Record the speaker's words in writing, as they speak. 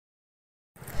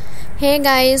Hey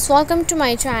guys, welcome to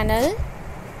my channel.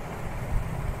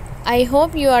 I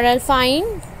hope you are all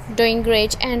fine, doing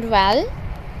great and well.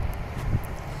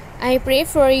 I pray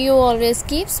for you always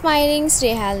keep smiling,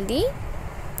 stay healthy.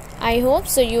 I hope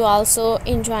so you also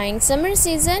enjoying summer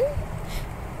season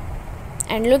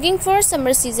and looking for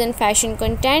summer season fashion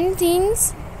content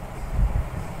things.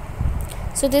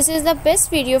 So this is the best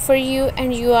video for you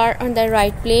and you are on the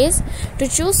right place to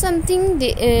choose something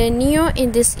new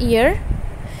in this year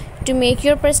to make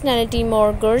your personality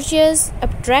more gorgeous,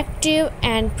 attractive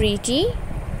and pretty.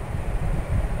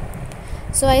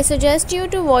 So I suggest you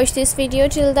to watch this video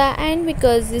till the end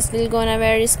because this will gonna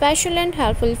very special and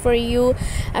helpful for you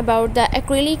about the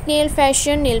acrylic nail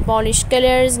fashion, nail polish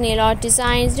colors, nail art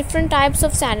designs, different types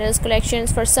of sandals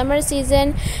collections for summer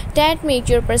season that make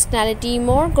your personality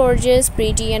more gorgeous,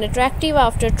 pretty and attractive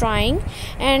after trying.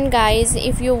 And guys,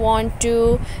 if you want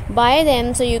to buy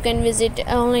them, so you can visit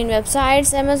online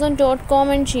websites amazon.com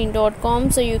and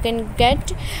shein.com, so you can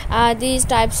get these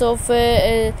types of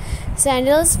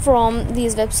sandals from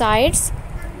these websites.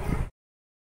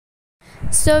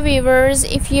 So viewers,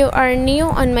 if you are new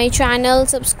on my channel,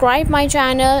 subscribe my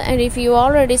channel, and if you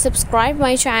already subscribe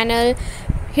my channel,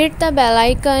 hit the bell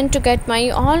icon to get my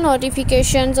all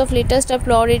notifications of latest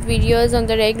uploaded videos on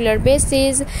the regular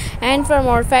basis. And for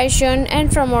more fashion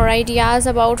and for more ideas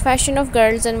about fashion of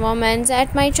girls and women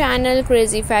at my channel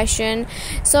Crazy Fashion.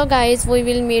 So guys, we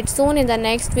will meet soon in the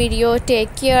next video.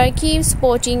 Take care, keep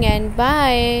supporting and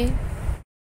bye.